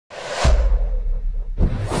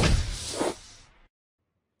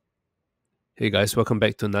Hey guys, welcome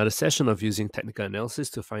back to another session of using technical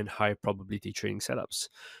analysis to find high probability trading setups.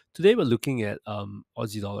 Today we're looking at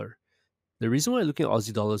Aussie dollar. The reason why we're looking at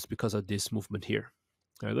Aussie dollar is because of this movement here.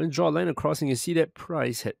 I'm going to draw a line across and you can see that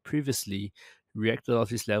price had previously reacted off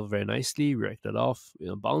this level very nicely, reacted off,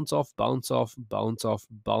 bounce off, bounce off, bounce off,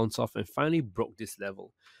 bounce off, and finally broke this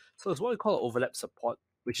level. So it's what we call overlap support,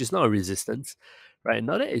 which is now a resistance, right?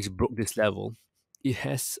 Now that it's broke this level, it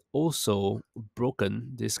has also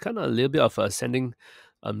broken this kind of a little bit of a ascending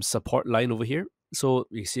support line over here. So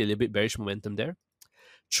you see a little bit bearish momentum there.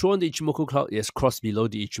 Throw on the Ichimoku cloud, it has crossed below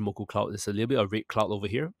the Ichimoku cloud. There's a little bit of red cloud over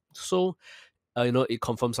here. So, it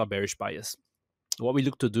confirms our bearish bias. What we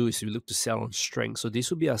look to do is we look to sell on strength. So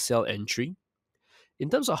this will be our sell entry.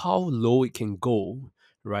 In terms of how low it can go,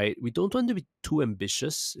 right, we don't want to be too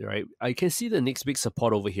ambitious, right? I can see the next big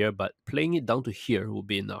support over here, but playing it down to here will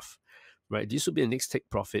be enough, right? This will be the next take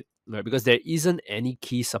profit, right? Because there isn't any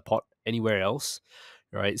key support anywhere else,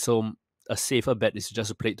 right? So a safer bet is just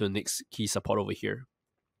to play it to the next key support over here,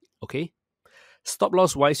 okay? Stop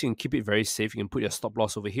loss wise, you can keep it very safe. You can put your stop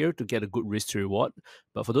loss over here to get a good risk to reward.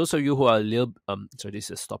 But for those of you who are a little, so this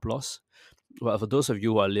is stop loss. Well, for those of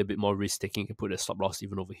you who are a little bit more risk taking, you can put a stop loss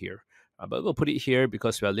even over here. But we'll put it here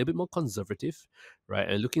because we're a little bit more conservative, right?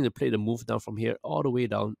 And looking to play the move down from here all the way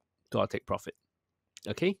down to our take profit.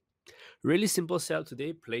 Okay. Really simple setup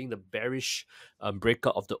today, playing the bearish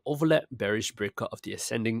breakout of the overlap, bearish breakout of the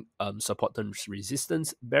ascending support terms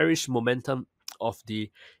resistance, bearish momentum of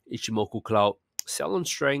the Ichimoku cloud, sell on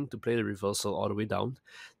strength to play the reversal all the way down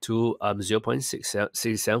to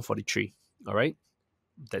 0.6743. All right,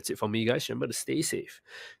 that's it for me, guys. Remember to stay safe,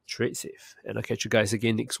 trade safe, and I'll catch you guys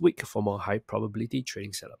again next week for more high probability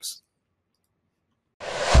trading setups.